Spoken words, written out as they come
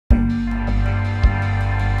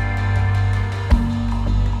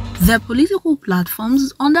Their political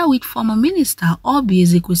platforms, under which former Minister Obi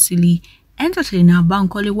Ezekwesili, entertainer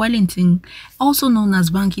Banky Wellington, also known as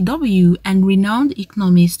Banky W, and renowned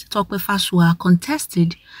economist Fasua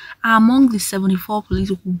contested, are among the 74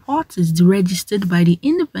 political parties deregistered by the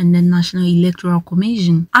Independent National Electoral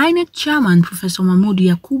Commission. INEC Chairman Professor Mahmood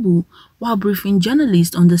Yakubu, while briefing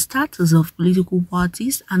journalists on the status of political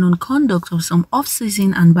parties and on conduct of some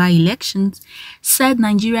off-season and by-elections, said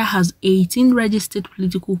Nigeria has 18 registered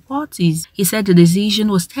political parties. He said the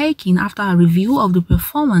decision was taken after a review of the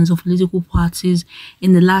performance of political parties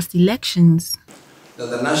in the last elections.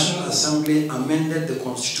 That the National Assembly amended the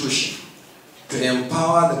Constitution to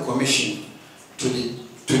empower the Commission to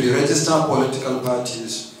register political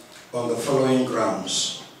parties on the following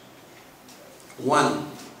grounds. 1.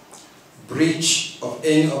 Breach of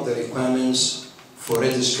any of the requirements for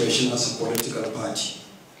registration as a political party.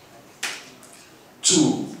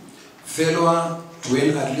 2. Failure to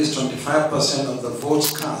win at least 25% of the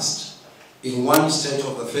votes cast in one state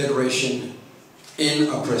of the Federation in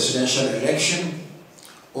a presidential election,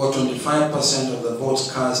 or 25% of the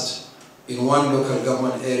votes cast in one local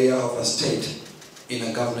government area of a state in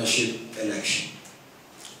a governorship election.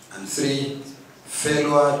 And 3.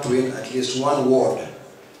 Failure to win at least one ward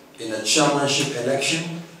in a chairmanship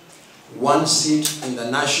election, one seat in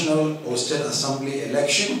the National or State Assembly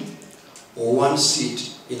election, or one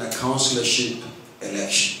seat in a councillorship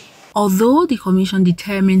election. Although the Commission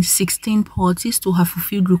determined 16 parties to have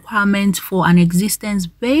fulfilled requirements for an existence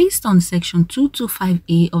based on Section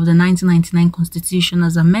 225A of the 1999 Constitution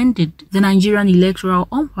as amended, the Nigerian electoral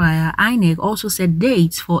umpire INEC also set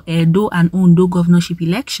dates for Edo and Ondo governorship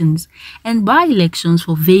elections and by-elections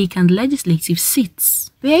for vacant legislative seats.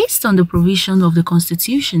 Based on the provisions of the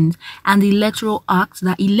Constitution and the Electoral Act,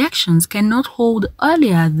 that elections cannot hold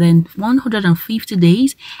earlier than 150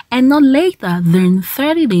 days and not later than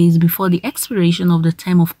 30 days before the expiration of the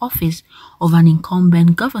term of office of an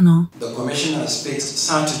incumbent governor. The Commission has fixed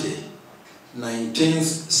Saturday,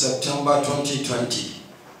 19th September 2020,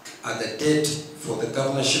 as the date for the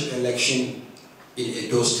governorship election in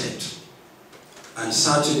Edo State, and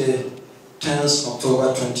Saturday, 10th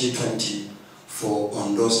October 2020, for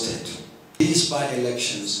Ondo State. These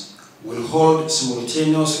by-elections will hold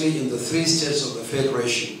simultaneously in the 3 states of the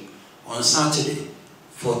Federation on Saturday,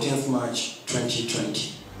 14th March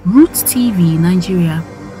 2020. Roots TV, Nigeria.